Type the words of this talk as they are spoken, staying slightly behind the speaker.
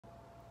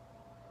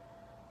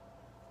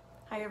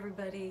Hi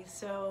everybody,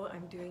 so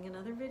I'm doing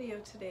another video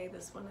today.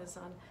 This one is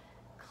on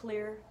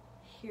clear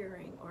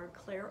hearing or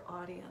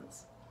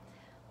clairaudience.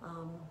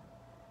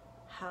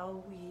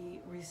 How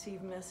we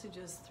receive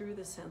messages through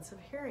the sense of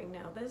hearing.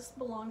 Now this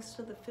belongs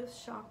to the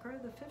fifth chakra.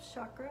 The fifth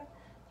chakra,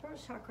 throat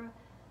chakra,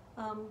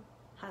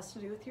 has to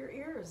do with your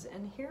ears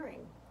and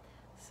hearing.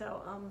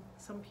 So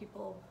some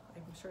people,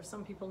 I'm sure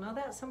some people know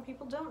that, some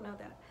people don't know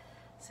that.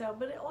 So,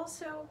 but it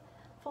also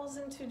falls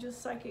into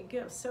just psychic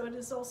gifts. So it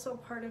is also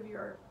part of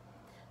your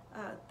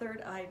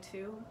third eye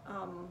too,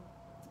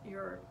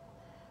 your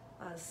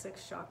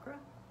sixth chakra.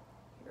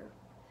 Your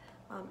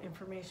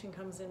information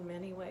comes in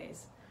many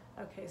ways.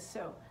 Okay,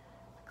 so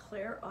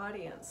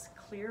clairaudience,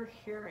 clear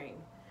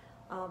hearing.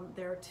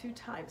 There are two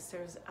types.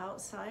 There's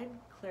outside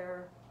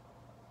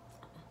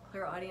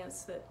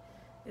clairaudience that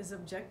is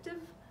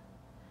objective,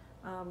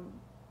 and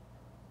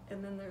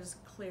then there's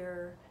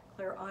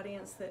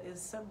clairaudience that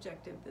is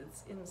subjective,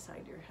 that's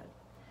inside your head.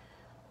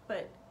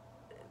 But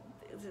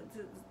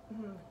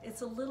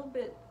it's a little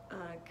bit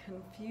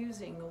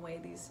confusing the way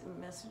these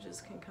messages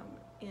can come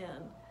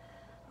in.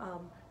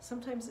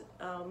 Sometimes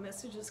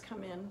messages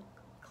come in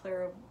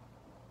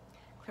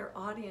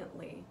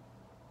clairaudiently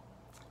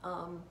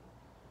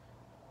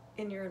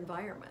in your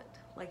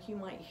environment. Like you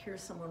might hear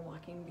someone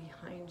walking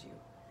behind you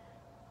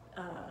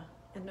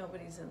and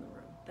nobody's in the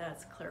room.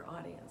 That's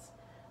clairaudience.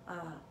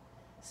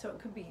 So it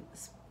could be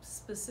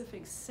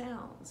specific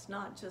sounds,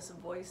 not just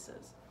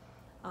voices,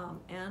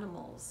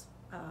 animals,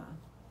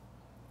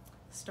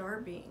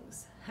 star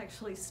beings,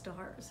 actually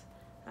stars.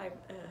 I've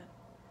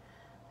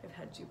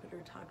had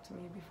Jupiter talk to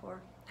me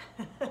before.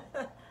 I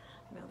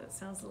know that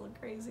sounds a little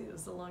crazy. It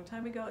was a long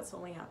time ago. It's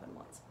only happened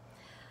once.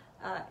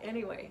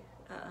 Anyway,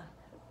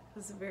 it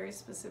was a very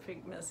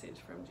specific message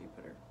from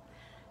Jupiter.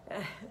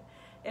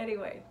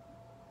 Anyway,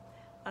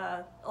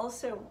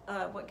 also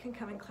what can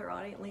come in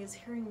clairaudiently is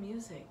hearing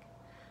music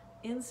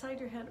inside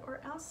your head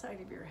or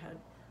outside of your head.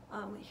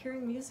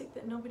 Hearing music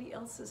that nobody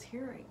else is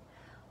hearing.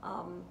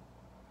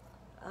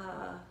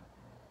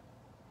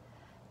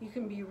 You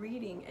can be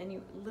reading and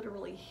you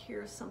literally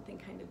hear something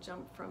kind of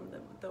jump from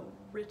the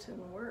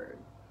written word.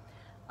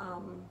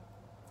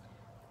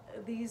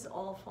 These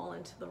all fall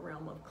into the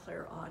realm of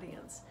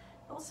clairaudience.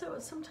 Also,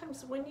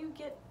 sometimes when you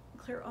get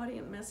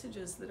clairaudient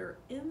messages that are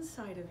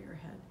inside of your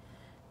head,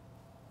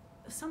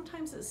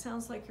 sometimes it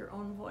sounds like your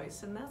own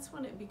voice, and that's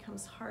when it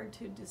becomes hard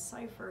to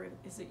decipher,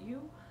 is it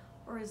you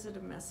or is it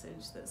a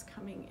message that's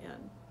coming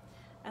in?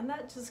 And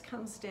that just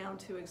comes down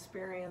to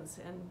experience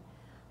and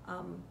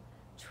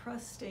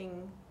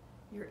trusting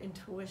your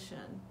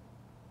intuition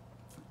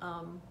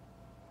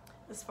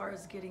as far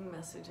as getting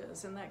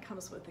messages, and that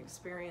comes with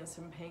experience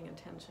and paying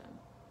attention.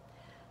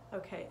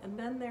 Okay, and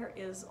then there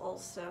is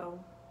also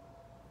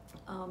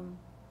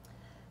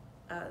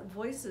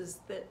voices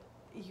that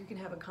you can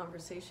have a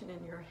conversation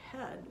in your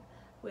head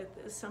with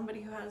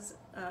somebody who has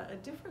a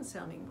different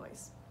sounding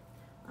voice,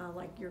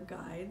 like your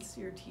guides,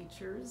 your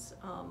teachers,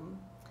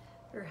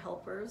 your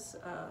helpers,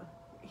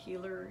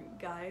 healer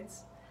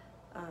guides,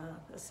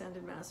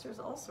 ascended masters,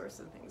 all sorts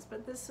of things.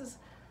 But this is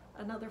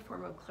another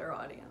form of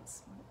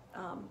clairaudience.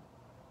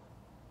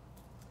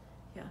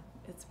 Yeah,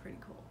 it's pretty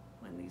cool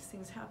when these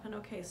things happen.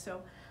 Okay,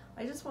 so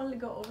I just wanted to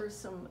go over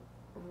some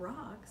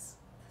rocks,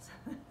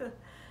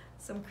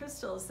 some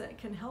crystals that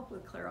can help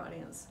with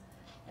clairaudience.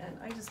 And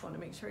I just want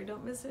to make sure I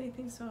don't miss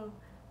anything, so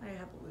I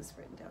have a list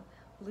written down.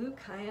 Blue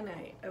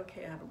kyanite.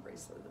 Okay, I have a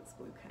bracelet that's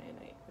blue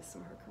kyanite with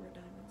some Herkimer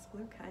diamonds.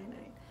 Blue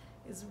kyanite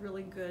is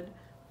really good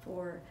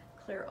for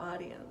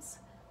clairaudience.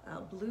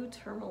 Blue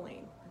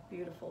tourmaline, a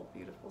beautiful,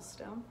 beautiful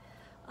stone.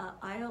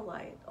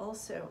 Iolite,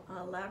 also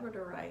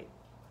labradorite,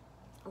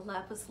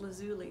 lapis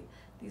lazuli.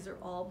 These are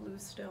all blue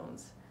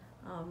stones.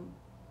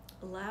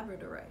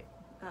 Labradorite,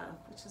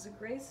 which is a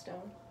gray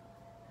stone.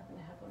 I happen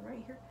to have one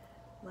right here.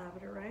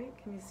 Labradorite.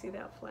 Can you see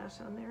that flash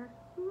on there?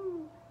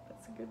 Ooh,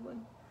 that's a good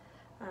one.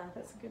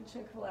 That's a good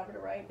chunk of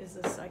labradorite. Is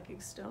a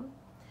psychic stone.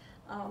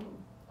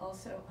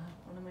 Also,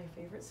 one of my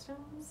favorite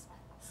stones,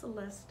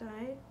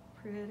 celestite.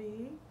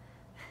 Pretty.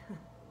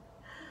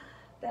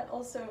 That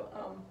also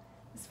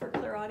is for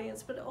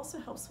clairaudience, but it also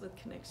helps with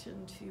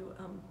connection to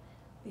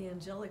the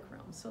angelic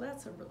realm. So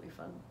that's a really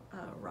fun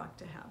rock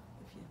to have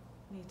if you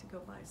need to go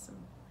buy some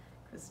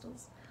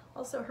crystals.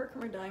 Also,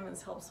 Herkimer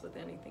diamonds helps with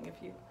anything.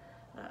 If you,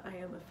 I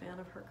am a fan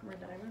of Herkimer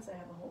diamonds. I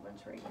have a whole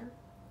bunch right here.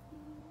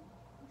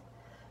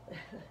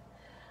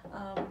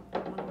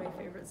 One of my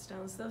favorite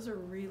stones. Those are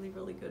really,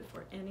 really good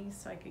for any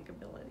psychic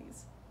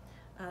abilities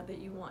that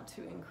you want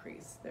to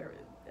increase. They're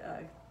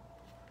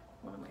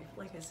one of my,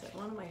 like I said,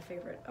 one of my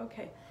favorite.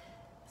 Okay,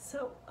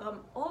 so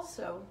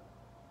also,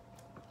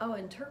 oh,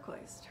 and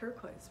turquoise,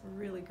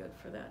 really good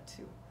for that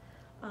too.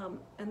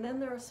 And then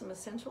there are some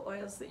essential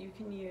oils that you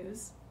can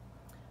use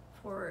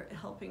for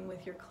helping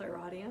with your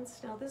clairaudience.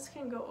 Now this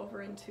can go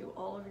over into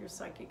all of your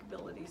psychic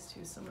abilities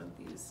too, some of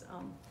these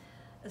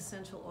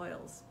essential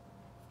oils.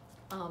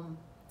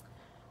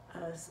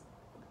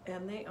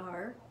 And they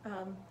are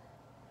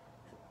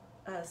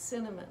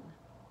cinnamon,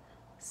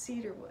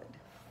 cedarwood,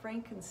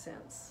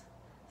 frankincense,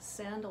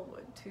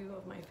 Sandalwood, two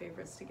of my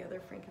favorites together,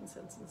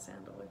 frankincense and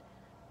sandalwood.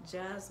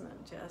 Jasmine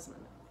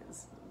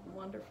is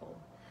wonderful.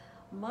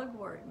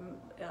 Mugwort,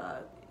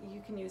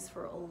 you can use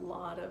for a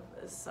lot of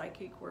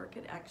psychic work.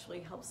 It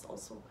actually helps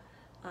also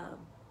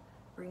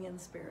bring in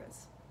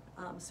spirits.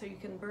 So you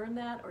can burn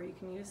that, or you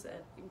can use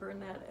that. You burn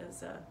that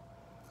as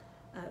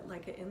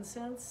like an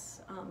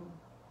incense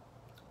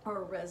or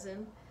a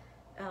resin.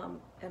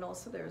 And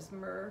also there's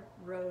myrrh,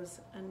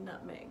 rose, and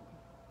nutmeg.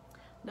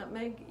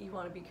 Nutmeg you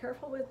want to be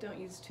careful with. Don't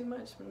use too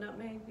much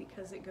nutmeg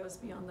because it goes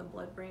beyond the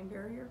blood-brain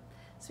barrier.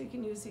 So you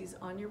can use these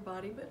on your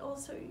body, but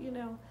also, you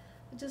know,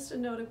 just a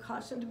note of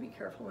caution to be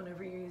careful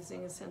whenever you're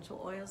using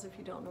essential oils if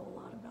you don't know a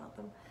lot about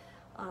them.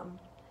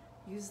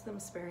 Use them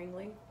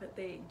sparingly, but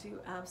they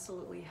do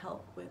absolutely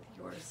help with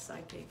your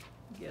psychic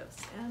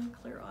gifts and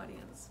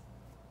clairaudience.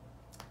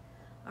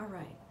 All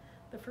right,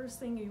 the first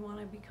thing you want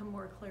to become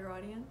more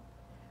clairaudient,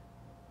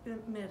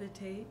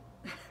 meditate.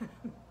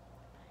 I'm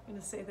going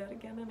to say that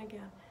again and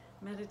again.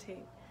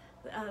 Meditate.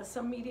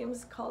 Some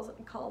mediums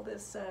call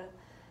this,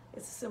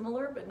 it's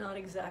similar but not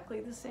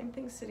exactly the same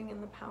thing, sitting in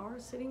the power.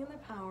 Sitting in the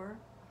power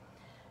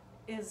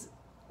is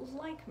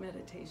like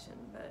meditation,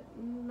 but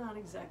not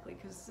exactly,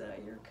 because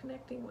you're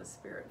connecting with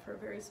spirit for a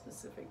very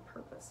specific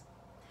purpose.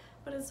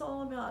 But it's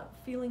all about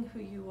feeling who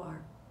you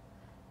are,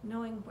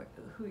 knowing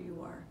who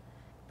you are.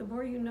 The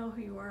more you know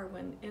who you are,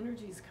 when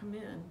energies come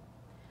in,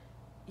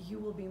 you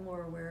will be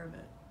more aware of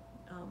it.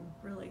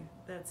 Really,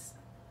 that's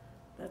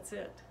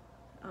it.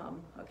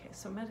 Okay,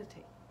 so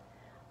meditate.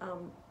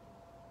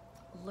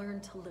 Learn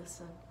to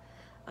listen.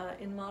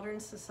 In modern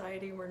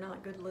society, we're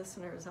not good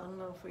listeners. I don't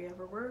know if we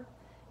ever were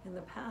in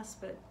the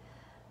past, but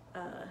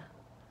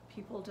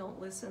people don't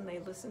listen. They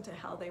listen to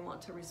how they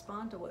want to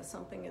respond to what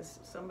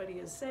somebody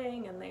is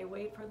saying, and they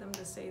wait for them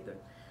to say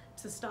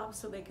to stop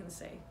so they can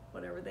say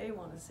whatever they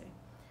want to say.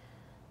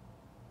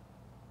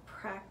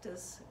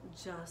 Practice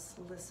just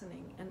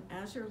listening, and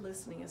as you're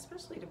listening,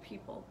 especially to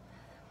people,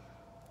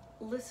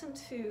 listen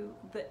to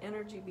the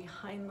energy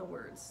behind the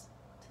words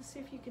to see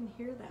if you can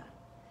hear that.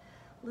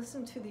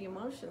 Listen to the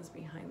emotions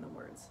behind the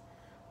words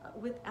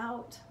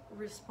without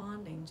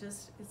responding.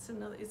 Just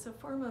it's a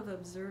form of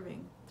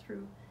observing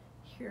through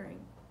hearing.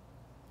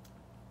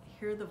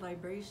 Hear the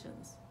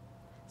vibrations.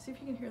 See if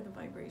you can hear the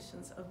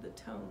vibrations of the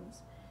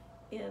tones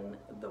in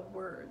the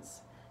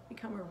words.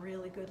 Become a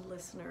really good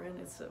listener, and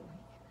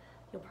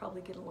you'll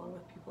probably get along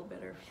with people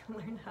better if you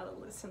learn how to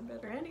listen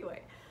better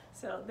anyway.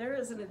 So there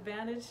is an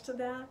advantage to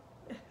that.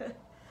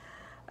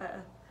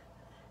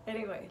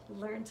 Anyway,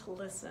 learn to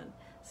listen.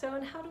 So,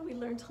 and how do we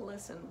learn to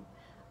listen?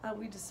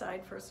 We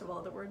decide, first of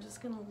all, that we're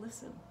just going to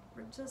listen.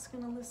 We're just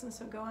going to listen.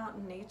 So go out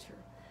in nature.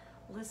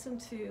 Listen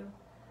to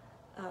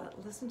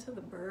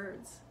the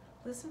birds.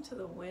 Listen to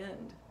the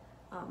wind.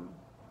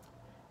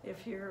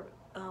 If you're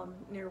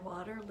near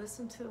water,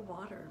 listen to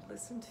water.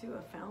 Listen to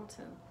a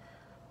fountain.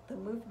 The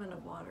movement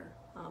of water.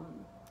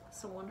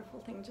 It's a wonderful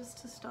thing just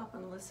to stop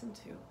and listen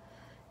to.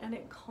 And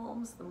it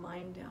calms the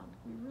mind down.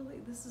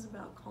 This is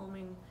about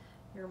calming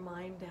your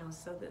mind down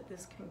so that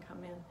this can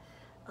come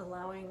in,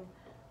 allowing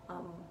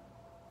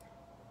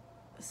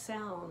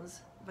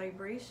sounds,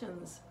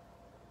 vibrations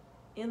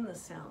in the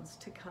sounds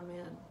to come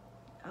in.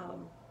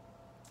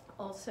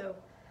 Also,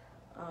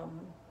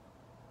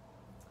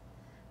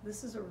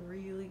 this is a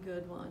really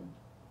good one.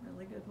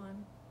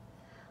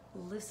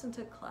 Listen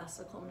to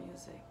classical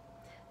music.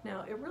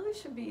 Now, it really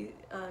should be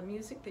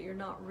music that you're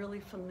not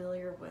really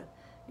familiar with,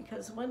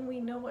 because when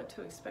we know what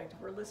to expect, if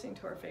we're listening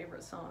to our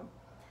favorite song,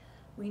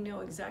 we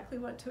know exactly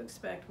what to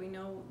expect. We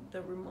know the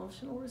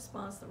emotional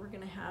response that we're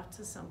going to have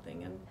to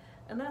something,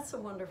 and that's a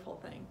wonderful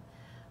thing.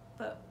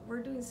 But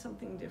we're doing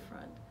something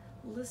different.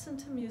 Listen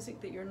to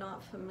music that you're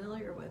not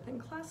familiar with, and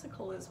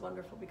classical is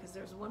wonderful because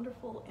there's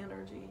wonderful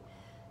energy,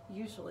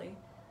 usually,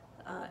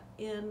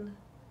 in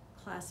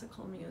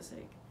classical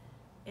music,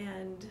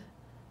 and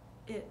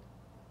it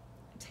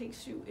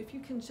takes you, if you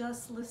can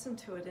just listen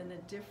to it in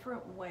a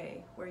different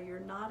way where you're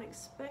not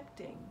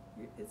expecting,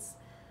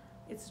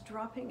 it's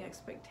dropping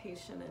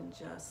expectation and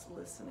just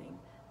listening.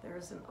 There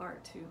is an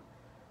art to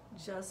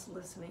just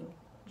listening,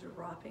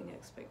 dropping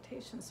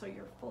expectation, so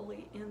you're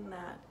fully in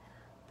that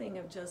thing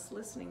of just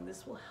listening.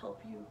 This will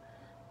help you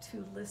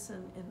to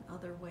listen in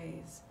other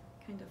ways,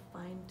 kind of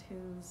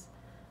fine-tunes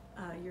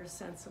your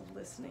sense of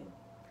listening.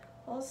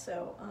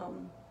 Also,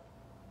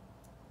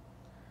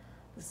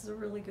 this is a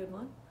really good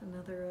one,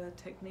 another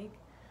technique.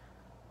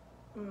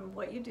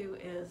 What you do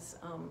is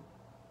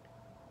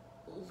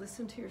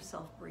listen to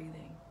yourself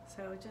breathing.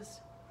 So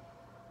just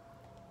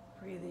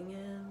breathing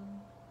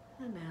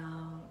in and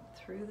out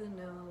through the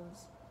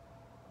nose.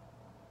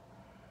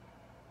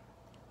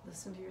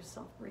 Listen to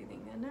yourself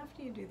breathing. And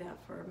after you do that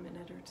for a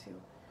minute or two,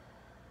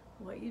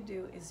 what you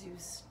do is you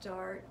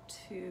start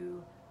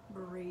to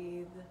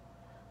breathe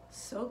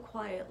so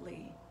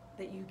quietly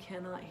that you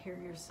cannot hear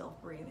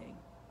yourself breathing.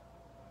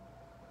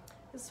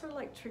 It's sort of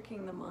like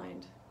tricking the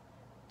mind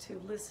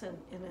to listen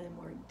in a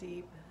more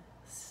deep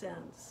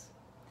sense.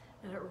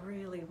 And it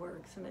really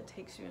works, and it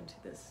takes you into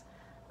this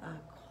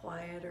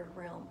quieter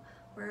realm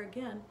where,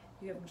 again,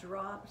 you have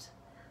dropped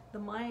the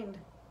mind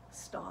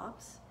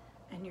stops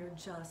and you're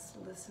just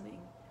listening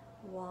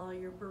while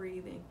you're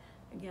breathing.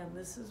 Again,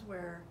 this is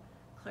where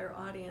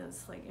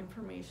clairaudience, like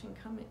information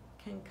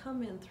can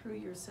come in through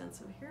your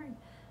sense of hearing,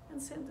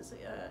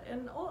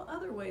 and all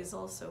other ways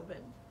also,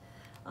 but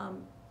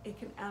it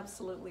can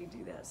absolutely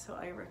do that. So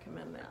I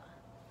recommend that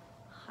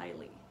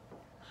highly,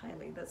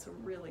 highly. That's a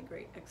really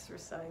great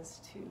exercise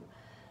to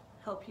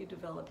help you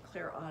develop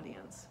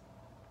clairaudience.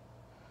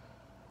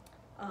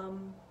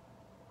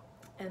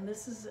 And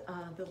this is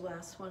the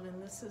last one,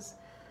 and this is,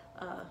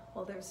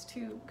 well, there's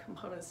two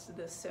components to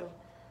this. So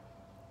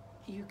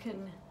you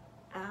can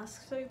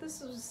ask, so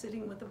this is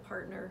sitting with a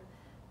partner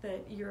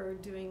that you're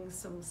doing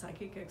some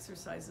psychic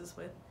exercises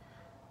with.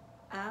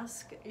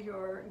 Ask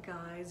your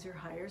guides, your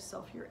higher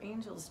self, your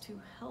angels to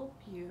help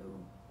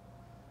you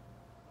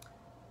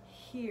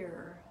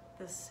hear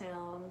the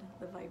sound,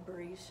 the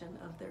vibration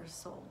of their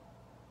soul.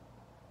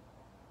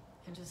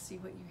 And just see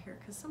what you hear,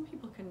 because some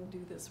people can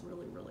do this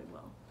really, really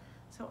well.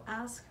 So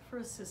ask for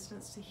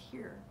assistance to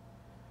hear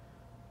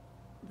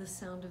the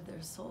sound of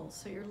their soul.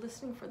 So you're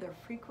listening for their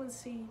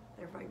frequency,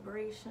 their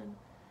vibration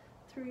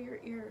through your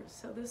ears.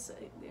 So this,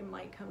 it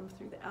might come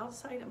through the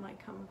outside, it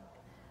might come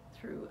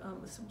through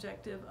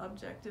subjective,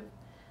 objective.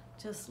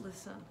 Just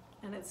listen.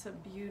 And it's a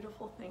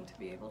beautiful thing to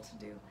be able to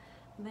do.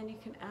 And then you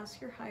can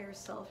ask your higher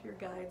self, your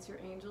guides, your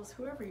angels,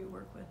 whoever you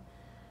work with,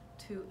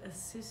 to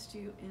assist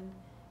you in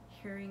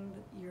hearing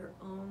your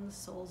own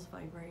soul's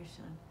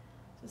vibration.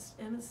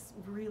 And it's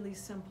really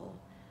simple.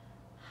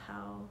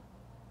 How,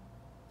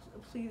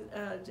 please,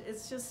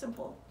 it's just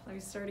simple. Let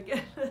me start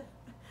again.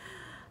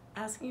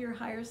 Asking your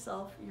higher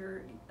self,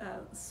 your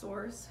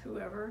source,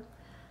 whoever,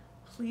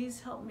 please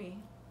help me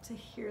to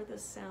hear the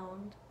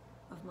sound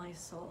of my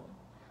soul.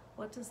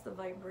 What does the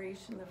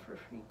vibration, the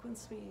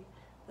frequency,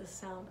 the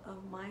sound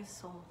of my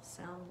soul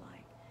sound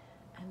like?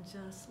 And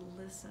just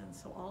listen.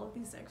 So all of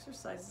these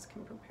exercises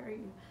can prepare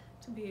you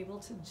to be able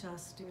to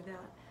just do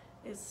that.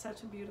 It's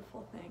such a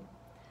beautiful thing.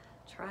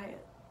 Try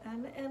it.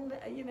 And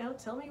you know,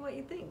 tell me what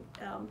you think.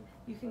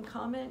 You can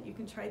comment, you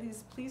can try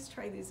these, please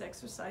try these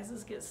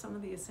exercises, get some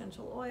of the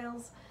essential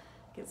oils,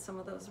 get some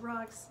of those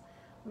rocks,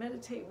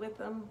 meditate with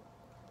them,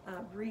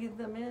 breathe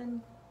them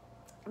in,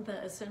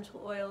 the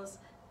essential oils.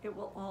 It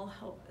will all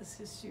help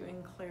assist you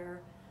in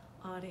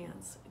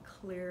clairaudience,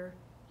 clear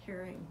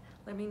hearing.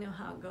 Let me know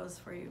how it goes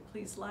for you.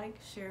 Please like,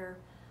 share,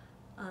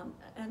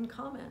 and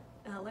comment.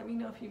 Let me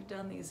know if you've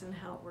done these and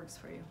how it works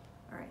for you.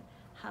 All right,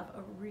 have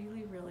a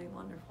really, really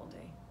wonderful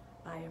day.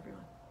 Bye,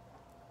 everyone.